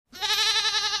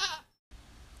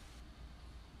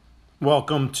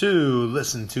Welcome to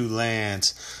Listen to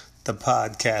Lance, the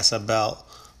podcast about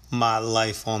my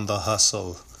life on the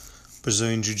hustle.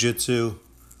 Brazilian Jiu-Jitsu,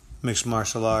 mixed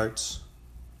martial arts,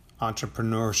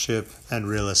 entrepreneurship, and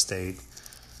real estate.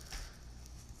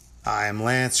 I am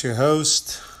Lance, your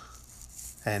host,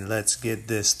 and let's get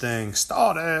this thing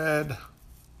started.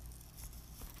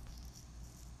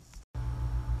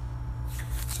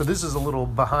 So this is a little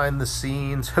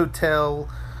behind-the-scenes hotel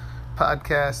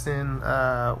podcasting.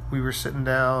 We were sitting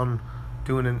down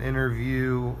doing an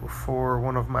interview for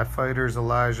one of my fighters,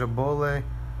 Elijah Bole,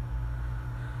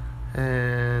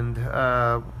 and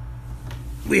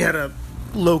we had a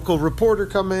local reporter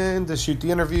come in to shoot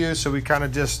the interview, so we kind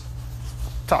of just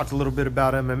talked a little bit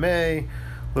about MMA, a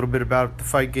little bit about the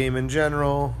fight game in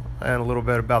general, and a little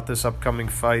bit about this upcoming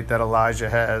fight that Elijah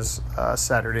has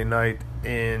Saturday night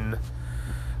in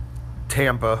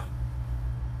Tampa,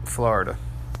 Florida.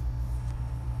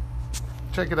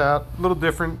 Check it out. A little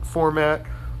different format,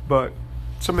 but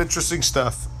some interesting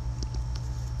stuff.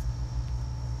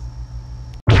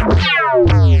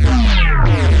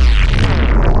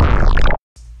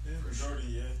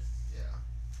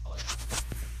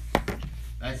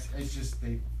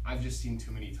 I've just seen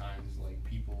too many times, like,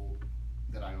 people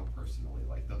that I know personally,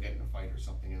 like, they'll get in a fight or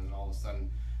something, and then all of a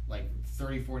sudden, like,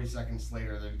 30, 40 seconds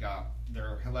later, they've got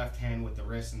their left hand with the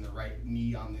wrist and the right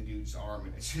knee on the dude's arm,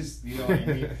 and it's just, you know what I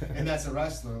mean? And that's a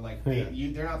wrestler. Like,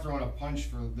 they're not throwing a punch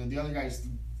for the other guys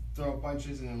throw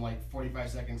punches, and then, like, 45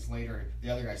 seconds later, the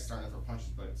other guy's starting to throw punches,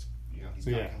 but it's, you know, he's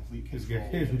got complete control.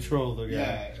 He's control the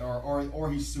guy. Yeah, or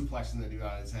he's suplexing the dude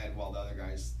on his head while the other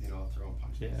guy's, you know, throwing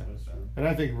punches. Yeah, and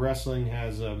I think wrestling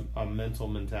has a mental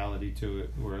mentality to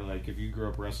it, where, like, if you grew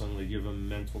up wrestling, like, you have a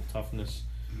mental toughness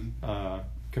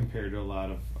compared to a lot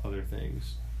of other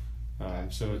things.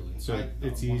 So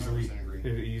it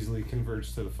easily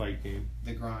converts to the fight game.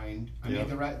 The grind. I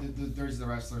mean, there's the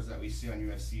wrestlers that we see on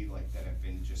UFC, like, that have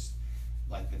been just,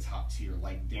 like, the top tier,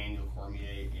 like Daniel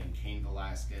Cormier and Cain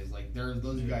Velasquez. Like,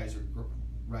 those guys are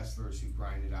wrestlers who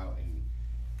grind it out. And,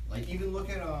 like, even look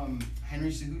at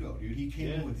Henry Cejudo, dude. He came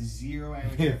in with 0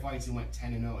 amateur fights and went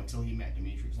 10-0 until he met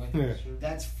Demetrius. Like,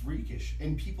 that's freakish,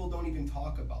 and people don't even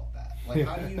talk about that. Like,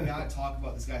 how do you not talk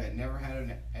about this guy that never had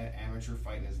an amateur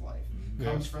fight in his life,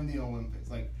 comes from the Olympics?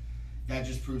 Like, that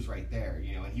just proves right there,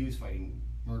 you know. And he was fighting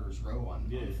Murderers Row on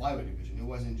the flyweight division. It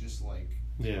wasn't just like,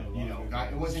 it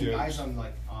wasn't jokes. Guys on,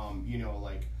 like, you know,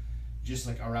 like, just,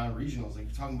 like, around regionals. Like,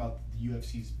 you're talking about the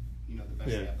UFC's, you know, the best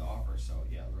they have to offer. So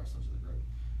yeah, the wrestlers are great.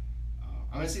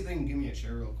 I'm gonna see if they can give me a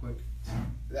chair real quick.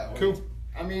 That way. Cool.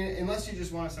 I mean, unless you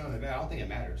just want to sound in the bed, I don't think it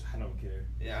matters. I don't care.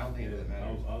 Yeah, I don't think it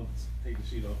matters. I'll take the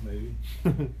sheet off, maybe.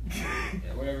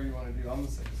 Yeah, whatever you want to do. I'm gonna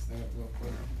set this thing up real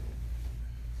quick.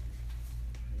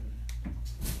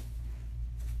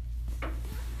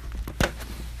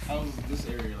 How's this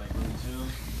area, like, really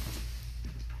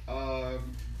chill?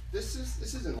 This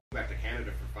isn't back to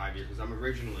Canada for 5 years, because I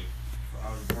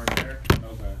was born there.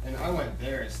 Okay. And I went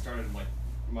there and started, like,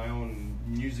 my own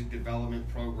music development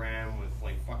program with,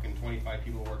 like, fucking 25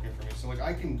 people working for me. So, like,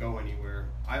 I can go anywhere.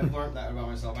 I've learned that about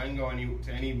myself. I can go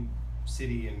to any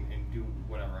city and do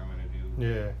whatever I'm gonna do.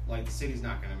 Yeah. Like, the city's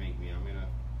not gonna make me. I'm gonna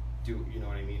do, you know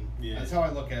what I mean? Yeah. That's how I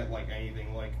look at, like,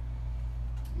 anything. Like,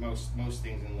 most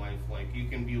things in life. Like, you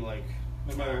can be like,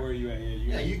 no matter where you at,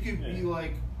 you could be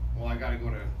like, well, I gotta go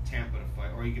to Tampa to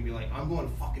fight, or you can be like, I'm going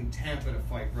to fucking Tampa to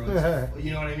fight, bro.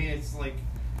 You know what I mean? It's like,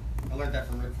 I learned that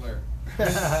from Ric Flair.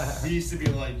 He used to be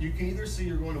like, you can either say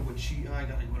you're going to Wichita, I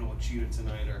gotta go to Wichita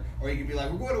tonight, or you can be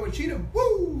like, we're going to Wichita,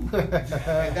 woo! And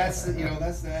that's the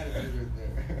attitude right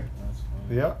there. That's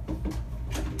funny. Yep.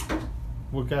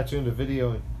 What got you into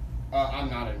videoing? I'm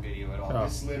not in video at all. Oh.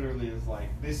 This literally is like,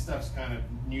 this stuff's kind of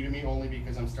new to me, only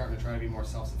because I'm starting to try to be more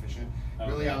self-sufficient.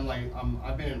 Okay. Really,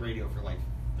 I've been in radio for like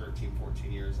 13,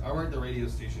 14 years. I work at the radio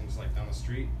stations like down the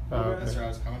street. That's where I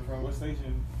was coming from. What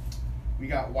station? We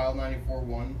got Wild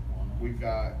 94.1. We've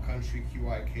got Country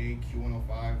QIK,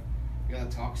 Q105. We got a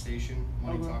talk station,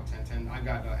 Money Talk 1010. I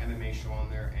got an MMA show on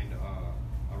there and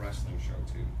a wrestling show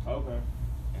too. Okay.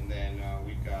 And then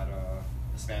we've got a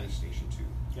Spanish station too.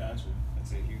 Gotcha.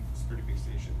 It's a pretty big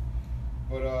station.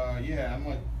 But yeah, I'm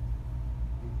like,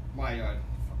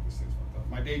 fuck, this thing's fucked up.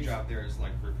 My day job there is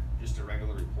like just a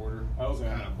regular reporter. Okay. It's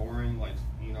kind of boring, like,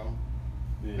 you know.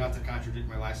 Yeah. Not to contradict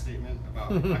my last statement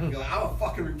about, I can be like, I'm a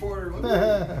fucking reporter,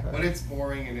 but it's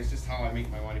boring and it's just how I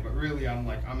make my money. But really, I'm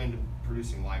into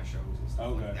producing live shows and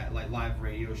stuff like that, like live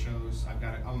radio shows. I've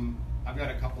got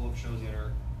a couple of shows that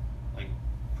are like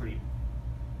pretty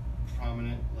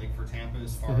prominent, like for Tampa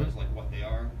as far as like what they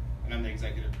are, and I'm the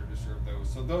executive producer of those.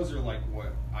 So those are like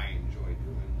what I enjoy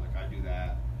doing. Like, I do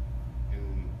that,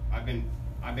 and I've been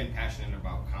I've been passionate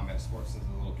about combat sports since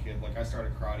a little kid. Like I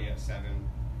started karate at 7,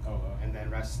 and then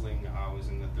wrestling. I was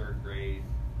in the 3rd grade.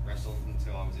 Wrestled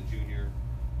until I was a junior,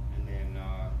 and then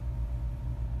I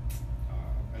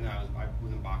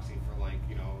was in boxing for like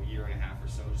a year and a half or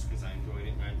so, just because I enjoyed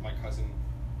it. And my cousin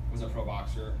was a pro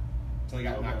boxer until he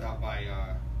got knocked out by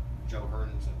Joe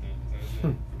Hearns, I think, is that his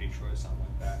name? From Detroit, something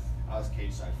like that. I was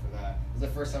cage side for that. It was the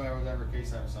first time I was ever cage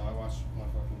side, so I watched my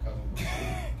fucking cousin.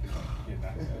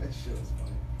 That shit was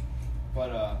funny.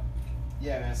 But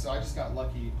yeah, man. So I just got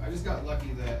lucky. I just got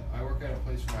lucky that I work at a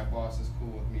place where my boss is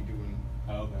cool with me doing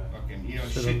fucking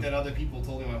shit that other people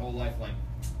told me my whole life, like,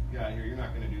 get out of here, you're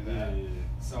not gonna do that. Yeah.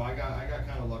 So I got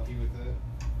kind of lucky with it,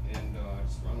 and I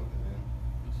just run with it, man.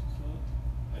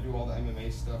 I do all the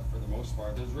MMA stuff for the most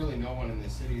part. There's really no one in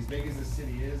this city. As big as this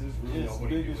city is, there's really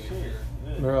nobody doing it here.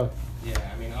 Really?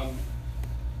 Yeah, I mean,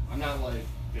 I'm not like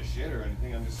the shit or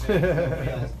anything. I'm just saying nobody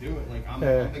else do it. Like I'm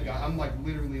the guy. I'm like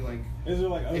literally like. Is there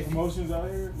like other promotions out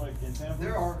here, like in Tampa?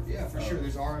 There are, yeah, for sure.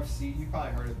 There's RFC. You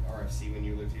probably heard of RFC when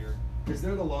you lived here, because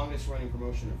they're the longest running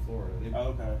promotion in Florida.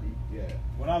 Okay. Yeah.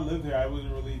 When I lived here, I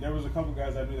wasn't really. There was a couple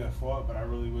guys I knew that fought, but I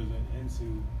really wasn't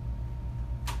into.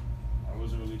 I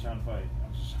wasn't really trying to fight. I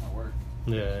was just trying to work.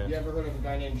 Yeah. You ever heard of a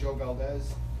guy named Joe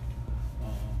Valdez?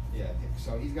 Yeah.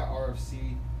 So he's got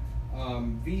RFC.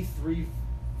 V3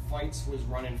 Fights was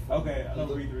running for. Okay, I know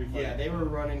V3 Fights. Yeah, they were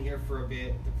running here for a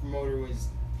bit. The promoter was.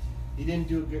 He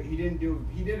did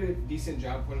a decent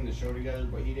job putting the show together,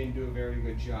 but he didn't do a very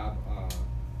good job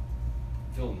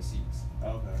filling the seats.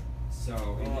 Okay.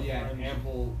 So he had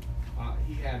ample.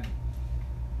 He had.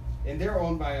 And they're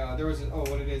owned by there's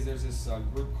this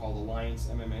group called Alliance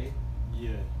MMA.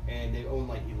 Yeah. And they own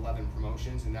like 11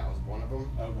 promotions, and that was one of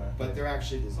them. Okay. But they're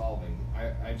actually dissolving.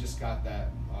 I just got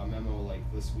that memo like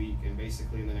this week, and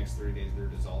basically in the next 30 days they're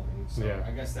dissolving. So yeah.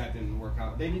 I guess that didn't work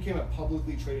out. They became a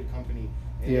publicly traded company.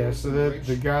 And yeah. So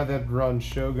the guy that runs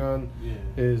Shogun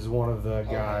is one of the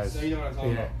guys. So you know what I'm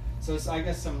talking about. So I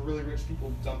guess some really rich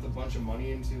people dumped a bunch of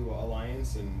money into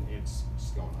Alliance, and it's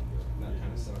just going under, and that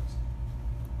kind of sucks.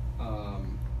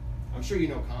 I'm sure you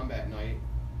know Combat Night.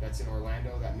 That's in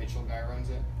Orlando. That Mitchell guy runs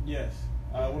it. Yes.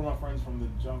 One of my friends from the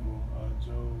jungle,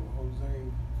 Joe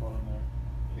Jose, fought in there.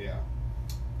 Yeah.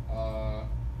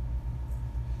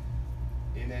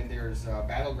 And then there's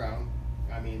Battleground.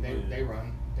 I mean, they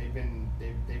run.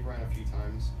 They've run a few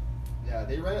times. Yeah,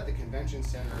 they run at the convention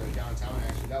center in downtown.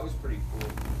 Actually, that was pretty cool.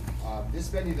 This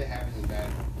venue they have isn't bad.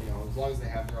 As long as they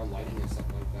have their own lighting and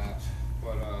stuff like that.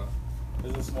 But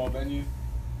it's a small venue.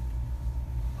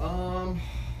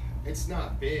 It's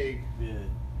not big. Yeah.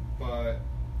 But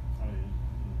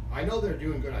I know they're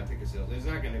doing good on ticket sales. It's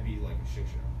not going to be like a shit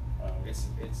show. It's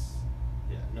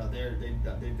yeah. No, they've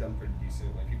done pretty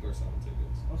decent. Like people are selling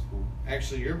tickets. That's cool.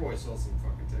 Actually, your boy sold some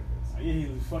fucking tickets. Yeah, he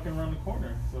was fucking around the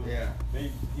corner. So yeah.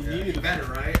 He needed better,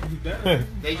 right? He better.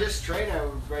 They just train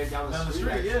out right down the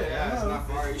street. Yeah, it's not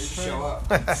far. You should show up.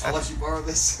 I'll let you borrow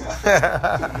this.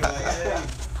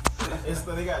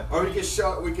 They got. Or we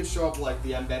could show up like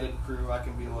the embedded crew. I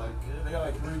can be like. Yeah, they got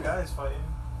like 3 guys fighting,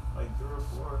 like 3 or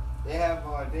 4. They have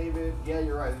David. Yeah,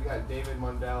 you're right. We got David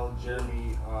Mundell,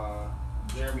 Jeremy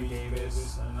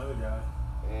Davis, and another guy.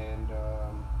 And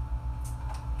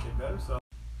they better sell.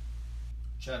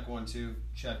 Check 1 2.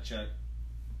 Check.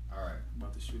 All right.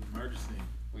 About to shoot a murder scene.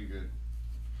 We good.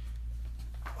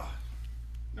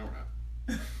 No, we're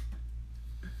not.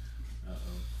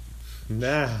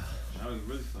 Nah. That was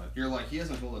really fun. You're like, he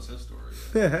hasn't told us his story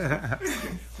yet.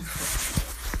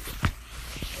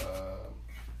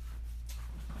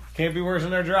 Can't be worse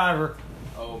than their driver.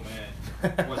 Oh man.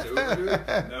 Was it Uber dude?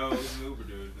 No, it was an Uber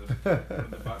dude.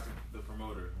 The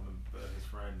promoter. His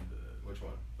friend. Which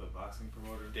one? The boxing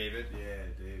promoter. David? Yeah,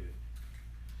 David.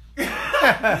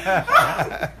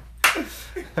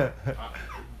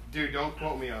 Dude, don't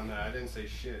quote me on that. I didn't say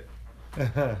shit.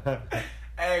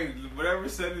 Hey, whatever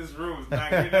said in this room is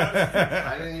not getting out.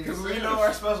 I didn't even Because say we know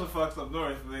our special fucks up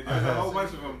north. There's a whole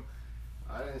bunch of them.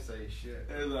 I didn't say shit.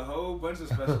 There's a whole bunch of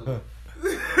special.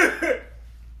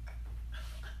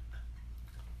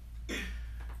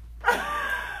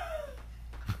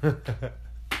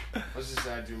 Let's just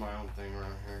say I do my own thing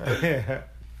around here.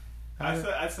 Yeah.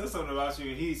 I said something about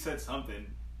you, and he said something.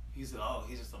 He said, "Oh,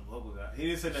 he's just some local guy." He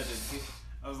didn't say nothing.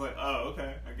 I was like, "Oh,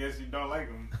 okay. I guess you don't like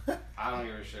him." I don't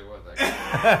give a shit what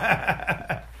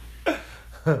that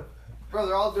guy. Bro,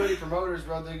 they're all dirty promoters,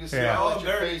 bro. They just all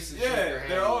your dirty. face and shake your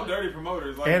hand. They're all dirty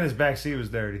promoters. Like, And his backseat was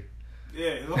dirty.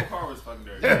 Yeah, his whole car was fucking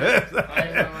dirty.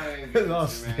 It's all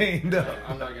stained up.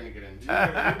 I'm not gonna get into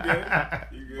it.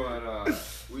 You good.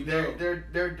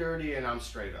 But they're dirty, and I'm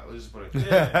straight up. Let's just put it.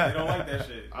 Yeah, they don't like that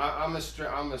shit. I'm a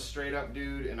straight up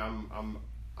dude, and I'm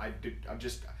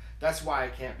That's why I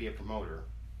can't be a promoter.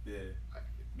 Yeah.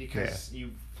 Because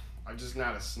I'm just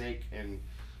not a snake, and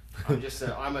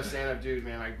I'm a stand-up dude,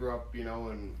 man. I grew up,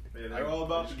 and they're all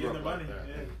about getting their money.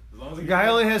 Yeah. As long as the guy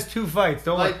only has 2 fights.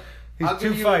 Don't worry. He's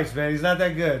 2 fights, man. He's not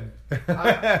that good.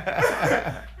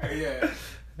 Yeah.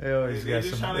 They always got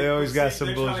some bullshit.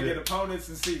 They're trying to get opponents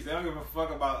and seats. They don't give a fuck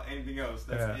about anything else.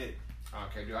 That's it.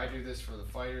 Okay, dude, I do this for the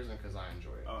fighters and because I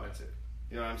enjoy it. That's it.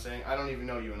 You know what I'm saying? I don't even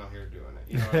know you and I'm here doing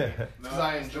it. You know what I mean? Because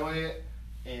I enjoy it,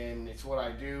 and it's what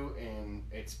I do, and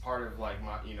it's part of like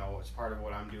my, it's part of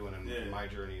what I'm doing in my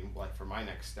journey, like for my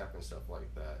next step and stuff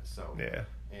like that. So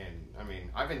and I mean,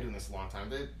 I've been doing this a long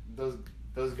time.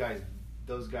 Those guys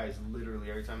literally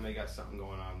every time they got something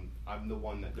going on, I'm the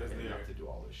one that they're hitting up to do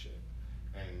all this shit.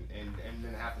 And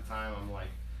then half the time I'm like,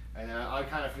 and then I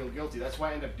kind of feel guilty. That's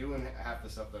why I end up doing half the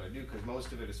stuff that I do, because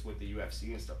most of it is with the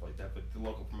UFC and stuff like that. But the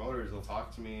local promoters, they'll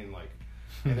talk to me and like,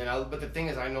 and then but the thing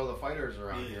is, I know the fighters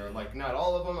around here. Like, not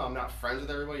all of them. I'm not friends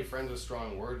with everybody. Friends is a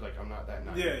strong word. Like, I'm not that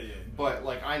nice. Yeah. But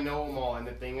like, I know them all. And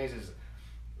the thing is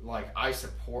like, I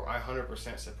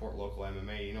 100% support local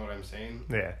MMA. You know what I'm saying?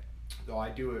 Yeah. Though I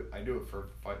do it for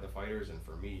the fighters and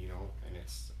for me, and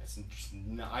it's just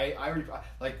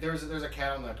like there's a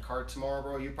cat on that card tomorrow,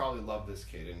 bro. You probably love this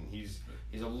kid, and he's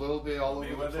a little bit all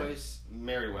over the place.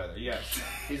 Merriweather, yes,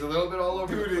 he's a little bit all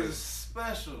over the place. Dude is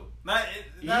special, not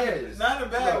in a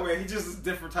bad way. He just is a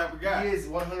different type of guy. He is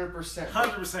 100%,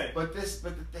 100%. But the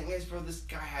thing is, bro, this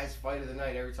guy has fight of the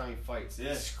night every time he fights.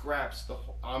 He scraps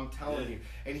I'm telling you,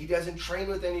 and he doesn't train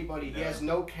with anybody. He has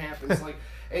no camp, and it's like,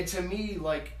 and to me,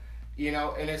 like.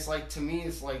 And it's like, to me,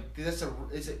 it's like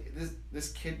this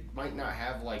kid might not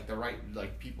have like the right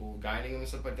like people guiding him and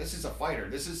stuff, but this is a fighter.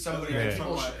 This is somebody that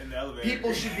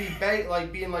people should be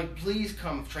being like, please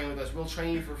come train with us. We'll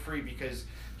train you for free, because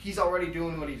he's already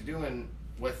doing what he's doing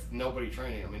with nobody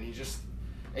training him, and he's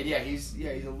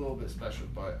a little bit special,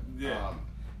 but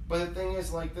but the thing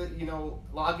is, like,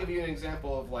 I'll give you an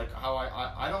example of like how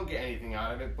I don't get anything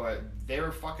out of it, but they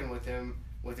were fucking with him.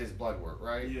 With his blood work,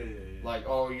 right? Yeah. Like,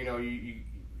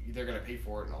 they're gonna pay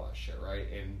for it and all that shit, right?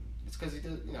 And it's because he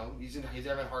does, he's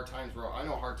having hard times, bro. I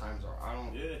know hard times are. I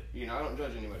don't, I don't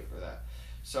judge anybody for that.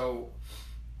 So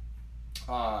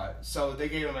they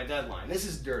gave him a deadline. This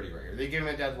is dirty right here. They give him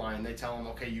a deadline. They tell him,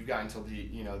 okay, you've got until the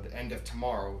end of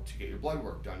tomorrow to get your blood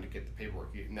work done, to get the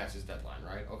paperwork, and that's his deadline,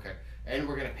 right? Okay, and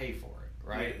we're gonna pay for it,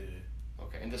 right? Yeah.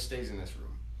 Okay, and this stays in this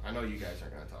room. I know you guys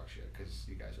aren't gonna talk shit because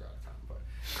you guys are out of time.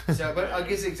 But I'll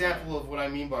give an example of what I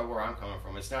mean by where I'm coming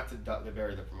from. It's not to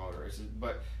bury the promoter,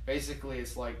 but basically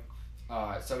it's like,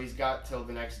 so he's got till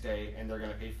the next day, and they're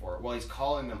gonna pay for it. Well, he's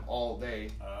calling them all day,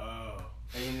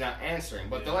 and he's not answering.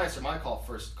 But they'll answer my call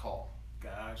first call.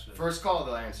 Gotcha. First call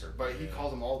they'll answer, but he calls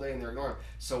them all day and they're ignoring him.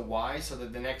 So why? So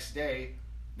that the next day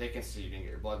they can see you didn't get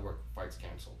your blood work, fight's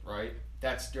canceled, right?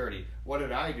 That's dirty. What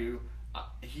did I do?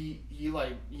 He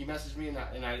messaged me and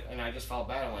I just felt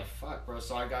bad. I'm like, fuck, bro.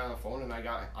 So I got on the phone and I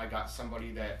got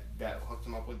somebody that hooked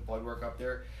him up with blood work up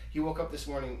there. He woke up this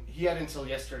morning. He had until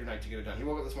yesterday night to get it done. He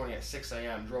woke up this morning at 6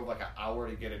 a.m. drove like an hour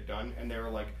to get it done, and they were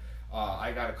like,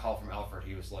 I got a call from Alfred.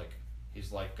 He's like,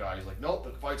 nope,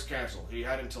 the fight's canceled. He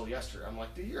had until yesterday. I'm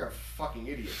like, dude, you're a fucking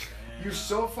idiot. Damn. You're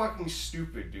so fucking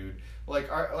stupid, dude. Like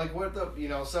what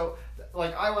the, so,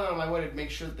 like, I went on my way to make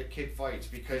sure that the kid fights,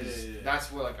 because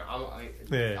that's what, like,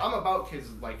 I'm about kids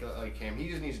like him. He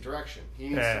just needs direction. He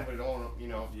needs somebody to own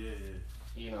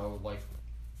him, like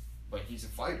he's a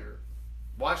fighter.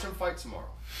 Watch him fight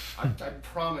tomorrow. I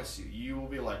promise you will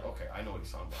be like, okay, I know what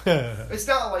he's talking about. It's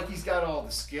not like he's got all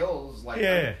the skills. Like,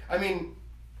 I mean,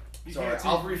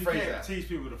 I'll rephrase that. You can't teach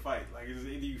people to fight. Like, either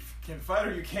you can fight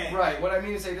or you can't. Right. What I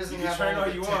mean is, he doesn't have all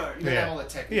the technique. He have all the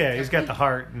technique. Yeah, he's got the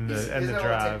heart and the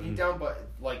drive. He's down, but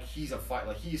like, he's a fight.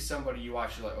 Like, he's somebody you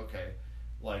watch. You're like, okay,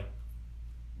 like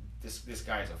this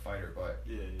guy's a fighter, but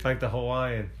like the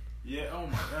Hawaiian. Yeah. Oh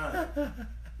my god.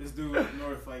 This dude up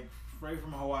north, like right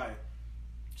from Hawaii.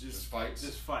 Just fights.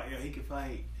 Just fight. Yeah, he could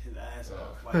fight his ass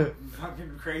off. Like,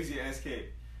 fucking crazy ass kid.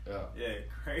 Yeah,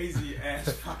 crazy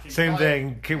ass fucking. Same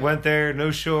thing. Went there,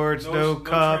 no shorts, no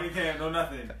cup, training camp, no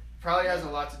nothing. Probably has a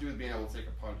lot to do with being able to take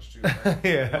a punch too.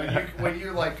 Right? When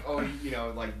you're like,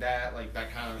 like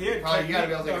that kind of. You gotta be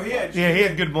able to take a punch. He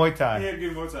had good Muay Thai. He had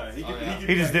good Muay Thai.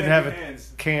 He just didn't have a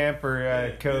camp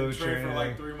or coach or anything. For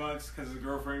like 3 months because his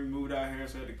girlfriend moved out here,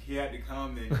 so he had to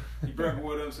come, and he broke up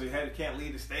with him, so he can't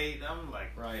leave the state. And I'm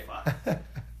like, fuck.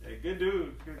 Yeah, good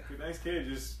dude, good nice kid,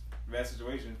 just bad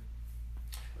situation.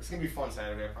 It's gonna be fun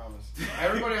Saturday, I promise.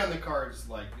 Everybody on the card is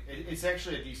like, it's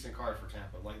actually a decent card for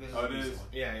Tampa. Like, this is a decent one.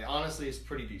 Yeah, honestly, it's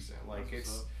pretty decent. Like,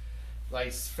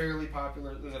 it's fairly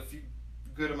popular. There's a few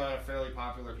good amount of fairly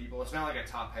popular people. It's not like a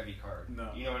top heavy card.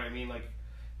 No. You know what I mean?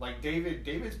 Like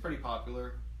David's pretty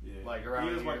popular. Yeah. Like around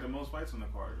he has here. like the most fights on the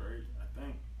card, right? I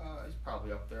think. He's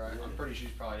probably up there. I'm pretty sure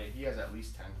he has at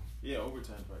least 10. Yeah, over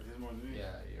 10 fights. There's more than me.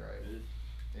 Yeah, you're right.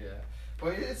 Yeah.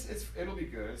 But it'll be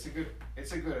good. It's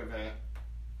a good event.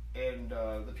 And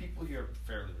the people here are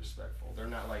fairly respectful. They're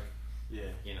not like,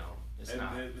 you know, it's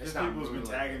not. There's people's been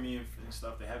tagging me and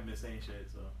stuff. They haven't been saying shit,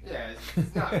 so. Yeah,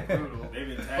 it's not brutal. They've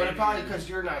been tagging but it's probably because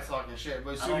you're not talking shit.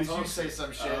 But as soon as you say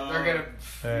some shit, they're gonna,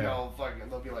 fucking,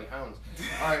 they'll be like hounds.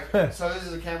 All right, so this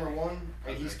is a camera 1,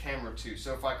 and he's camera 2.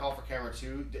 So if I call for camera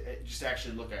 2, just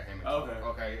actually look at him. And talk.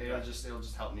 Okay. It'll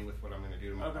just help me with what I'm gonna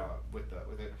do with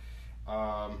it.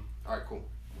 All right, cool.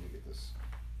 Let me get this.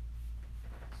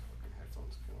 Fucking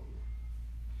headphones killing me.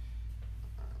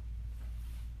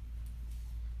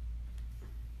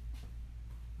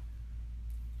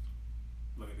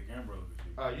 Look at the camera. Look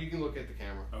at you. You can look at the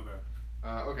camera. Okay.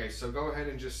 Okay, so go ahead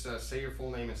and just say your full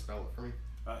name and spell it for me.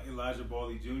 Elijah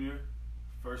Bawley Jr.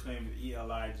 First name is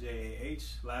Elijah.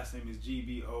 Last name is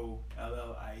Gbollie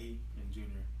and Jr.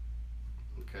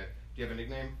 Okay. Do you have a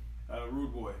nickname?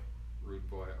 Rude Boy. Rude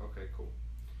Boy. Okay, cool.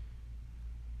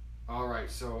 All right,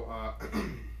 so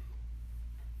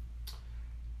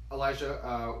Elijah,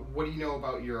 what do you know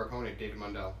about your opponent, David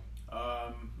Mundell?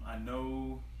 I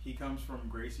know he comes from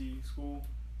Gracie School.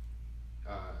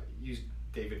 Use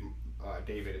David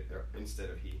instead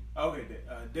of he. Okay,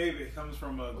 David comes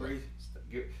from Gracie.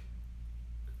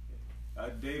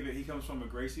 David, he comes from a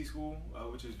Gracie School,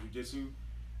 which is jiu-jitsu.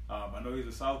 I know he's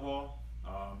a southpaw.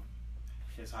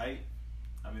 His height,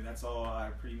 I mean, that's all I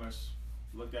pretty much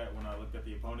looked at when I looked at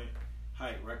the opponent.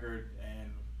 Height, record,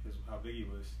 and how big he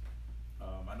was.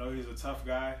 I know he's a tough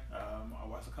guy. I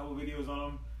watched a couple videos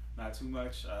on him, not too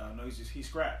much. I know he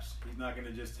scraps. He's not going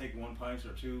to just take one punch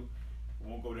or two. It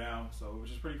won't go down, so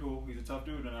which is pretty cool. He's a tough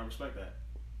dude, and I respect that.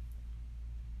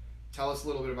 Tell us a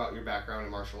little bit about your background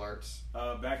in martial arts.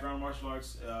 Background in martial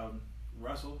arts,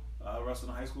 wrestled in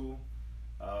high school,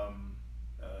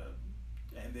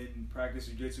 and then practiced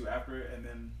jiu-jitsu after it, and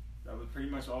then that was pretty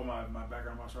much all my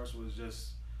background in martial arts was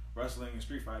just wrestling and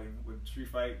street fighting. With street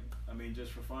fight, I mean,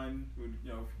 just for fun, me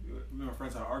and my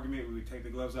friends had an argument, we would take the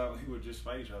gloves out and we would just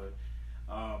fight each other.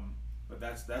 But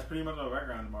that's pretty much my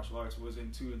background in martial arts.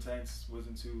 Wasn't too intense,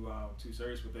 wasn't too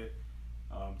serious with it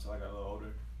until I got a little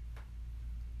older.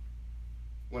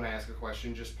 When I ask a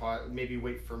question, just pause. Maybe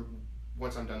wait for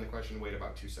once I'm done the question. Wait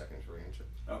about 2 seconds for the answer.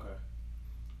 Okay.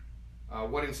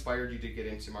 What inspired you to get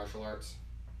into martial arts?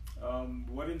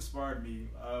 What inspired me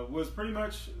was pretty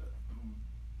much.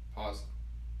 Pause.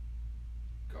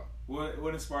 Go.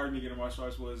 What inspired me to get into martial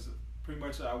arts was pretty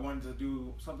much I wanted to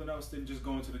do something else than just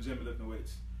going to the gym and lifting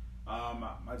weights.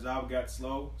 My job got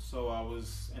slow, so I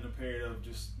was in a period of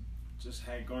just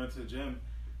going to the gym.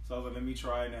 So I was like, let me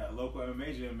try in a local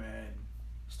MMA gym, and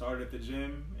started at the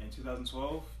gym in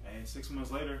 2012. And 6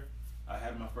 months later, I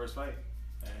had my first fight,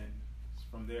 and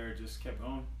from there it just kept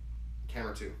going.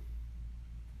 Camera 2.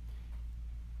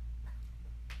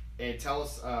 And tell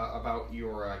us about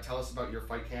your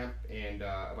fight camp and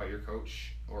about your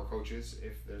coach or coaches,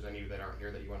 if there's any that aren't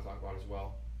here that you want to talk about as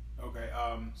well. Okay.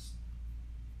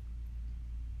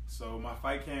 So my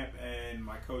fight camp and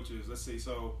my coaches. Let's see.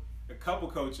 So a couple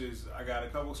coaches. I got a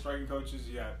couple striking coaches.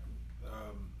 You got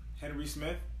Henry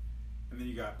Smith, and then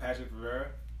you got Patrick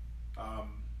Rivera.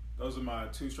 Those are my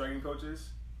 2 striking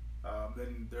coaches.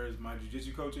 Then there's my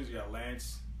jiu-jitsu coaches. You got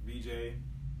Lance, VJ,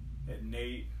 and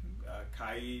Nate,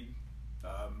 Kaid.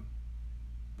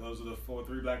 Those are the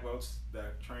 3 black belts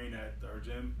that train at our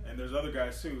gym. And there's other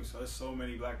guys too. So there's so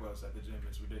many black belts at the gym.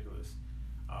 It's ridiculous.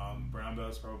 Brown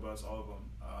belts, purple belts, all of them.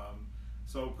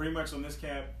 So pretty much on this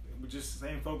camp, just the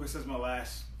same focus as my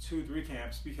last 2-3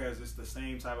 camps, because it's the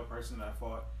same type of person that I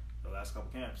fought the last couple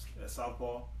camps. A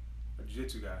southpaw, a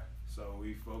jiu-jitsu guy. So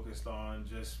we focused on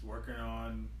just working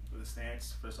on the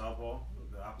stance for southpaw,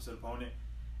 the opposite opponent,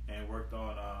 and worked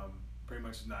on pretty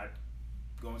much not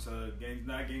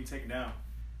getting taken down.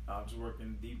 Just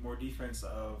working more defense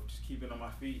of just keeping on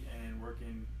my feet and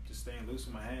working, just staying loose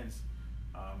with my hands.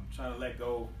 Trying to let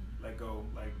go, like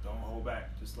don't hold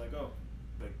back, just let go.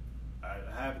 Like I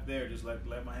have it there, just let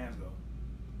my hands go,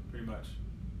 pretty much.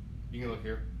 You can look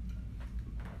here.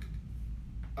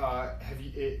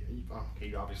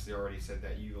 You obviously already said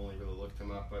that you only really looked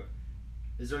him up, but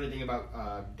is there anything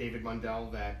about David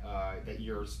Mundell that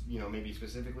you're maybe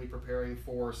specifically preparing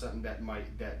for, something that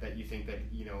you think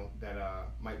that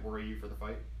might worry you for the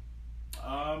fight?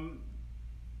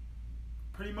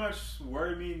 Pretty much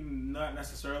worry me, not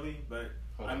necessarily, but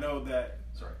I know that.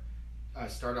 Sorry.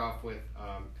 Start off with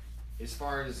as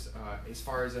far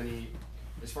as any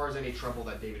As far as any trouble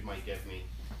that David might give me.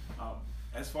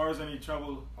 As far as any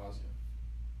trouble.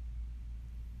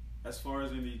 As far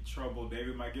as any trouble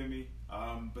David might give me,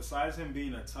 besides him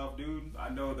being a tough dude, I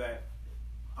know that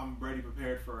I'm ready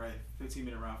prepared for a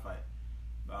 15-minute round fight.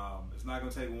 It's not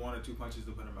going to take 1 or 2 punches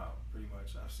to put him out, pretty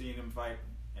much. I've seen him fight,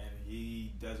 and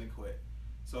he doesn't quit.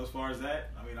 So as far as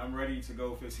that, I mean, I'm ready to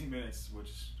go 15 minutes,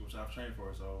 which I've trained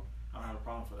for, so I don't have a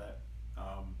problem for that.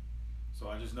 So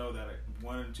I just know that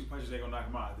 1 or 2 punches, they're going to knock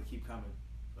him out. They keep coming.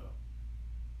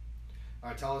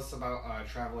 Tell us about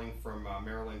traveling from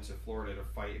Maryland to Florida to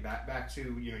fight. Back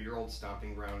to your old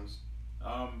stomping grounds.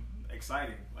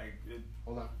 Exciting.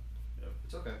 Hold on. Yep.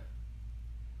 It's okay.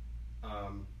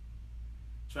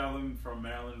 Traveling from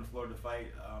Maryland to Florida to fight,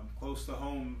 close to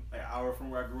home, an hour from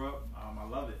where I grew up. I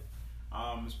love it.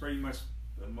 It's pretty much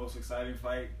the most exciting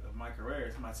fight of my career.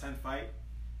 It's my 10th fight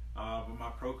with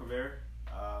my pro career.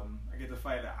 I get to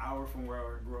fight an hour from where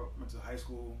I grew up, went to high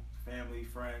school, family,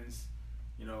 friends.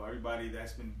 Everybody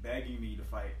that's been begging me to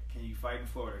fight. Can you fight in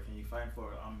Florida? Can you fight in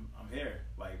Florida? I'm here.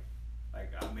 Like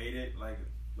I made it.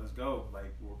 Let's go.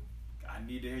 I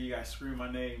need to hear you guys scream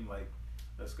my name.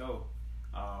 Let's go.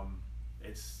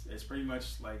 It's pretty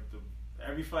much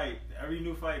every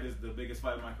new fight is the biggest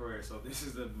fight of my career. So this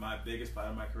is my biggest fight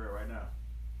of my career right now.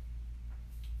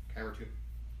 Camera 2.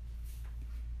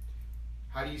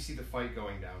 How do you see the fight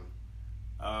going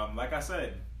down? Like I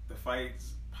said, the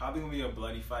fight's probably gonna be a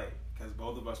bloody fight. Because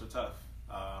both of us are tough.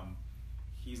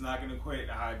 He's not going to quit.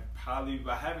 I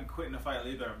haven't quit in a fight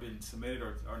either. I've been submitted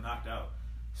or knocked out.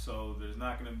 So there's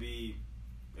not going to be,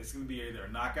 it's going to be either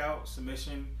a knockout,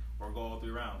 submission, or go all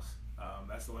 3 rounds.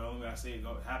 That's the only way I see it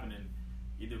happening,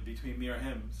 either between me or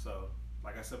him. So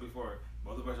like I said before,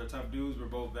 both of us are tough dudes. We're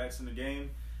both vets in the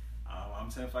game. I'm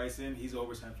 10 fights in. He's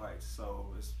over 10 fights.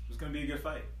 So it's going to be a good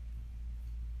fight.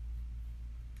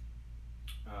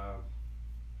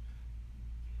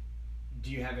 Do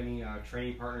you have any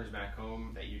training partners back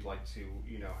home that you'd like to,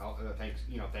 help? Thanks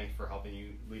for helping you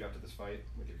lead up to this fight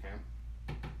with your camp.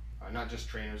 Not just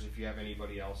trainers. If you have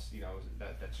anybody else,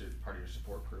 that's part of your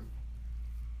support crew.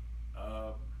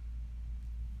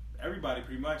 Everybody,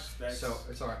 pretty much. So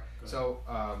it's all right. So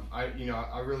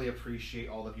I really appreciate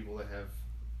all the people that have,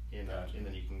 and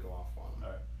then you can go off on them. All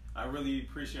right. I really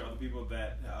appreciate all the people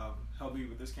that helped me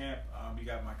with this camp. You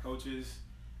got my coaches.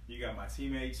 You got my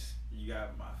teammates, you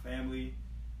got my family,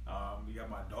 you got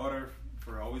my daughter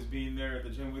for always being there at the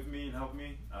gym with me and helping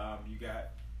me. You got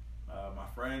my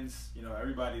friends,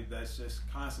 everybody that's just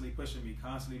constantly pushing me,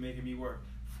 constantly making me work,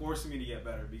 forcing me to get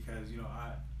better because,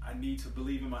 I need to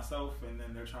believe in myself and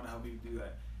then they're trying to help me do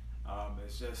that.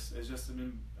 It's just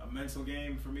a mental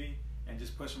game for me and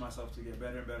just pushing myself to get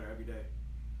better and better every day.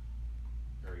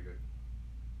 Very good.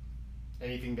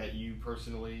 Anything that you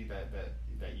personally,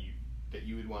 that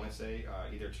you would want to say,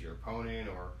 either to your opponent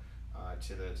or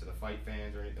to the fight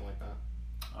fans or anything like that?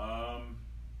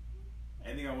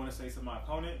 Anything I want to say to my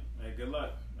opponent? Hey, good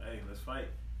luck. Hey, let's fight.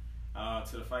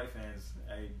 To the fight fans,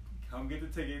 hey, come get the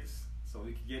tickets so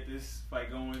we can get this fight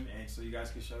going, and so you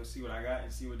guys can see what I got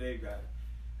and see what Dave got.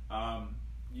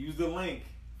 Use the link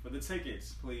for the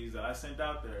tickets, please, that I sent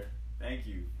out there. Thank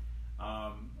you.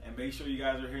 And make sure you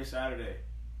guys are here Saturday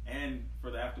and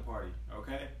for the after party.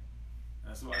 Okay,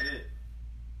 that's about it.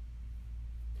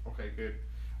 Okay, good.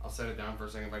 I'll set it down for a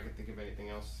second if I can think of anything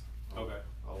else. Okay.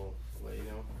 I'll let you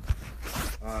know.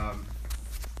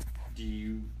 Do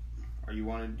you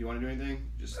want to do anything?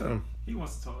 Just he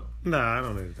wants to talk. Nah, I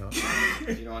don't need to talk.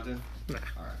 You don't want to? Nah.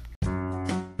 All right.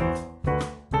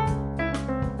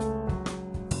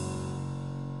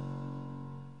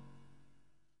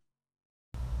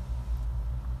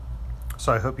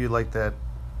 So I hope you liked that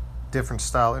different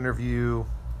style interview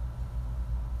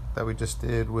that we just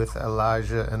did with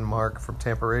Elijah and Mark from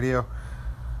Tampa Radio.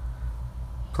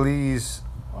 Please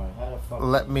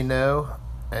let me know,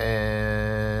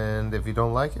 and if you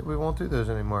don't like it, we won't do those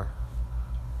anymore.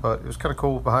 But it was kind of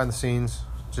cool behind the scenes,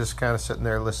 just kind of sitting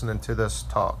there listening to this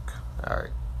talk. All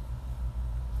right.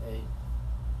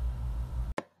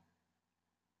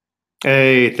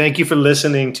 Hey, thank you for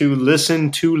listening to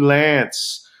Listen to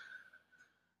Lance,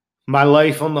 my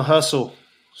life on the hustle.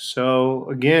 So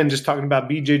again, just talking about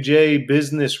BJJ,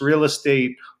 business, real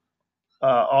estate,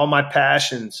 all my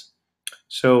passions.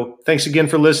 So thanks again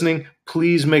for listening.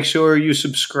 Please make sure you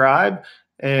subscribe.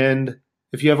 And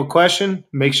if you have a question,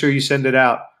 make sure you send it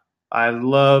out. I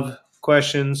love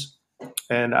questions,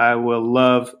 and I will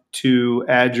love to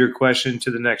add your question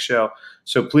to the next show.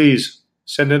 So please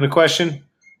send in a question,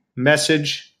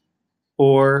 message,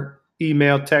 or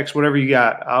email, text, whatever you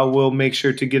got. I will make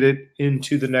sure to get it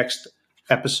into the next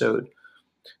episode.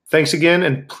 Thanks again,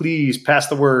 and please pass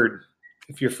the word.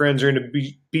 if your friends are into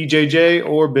BJJ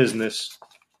or business,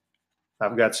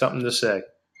 I've got something to say.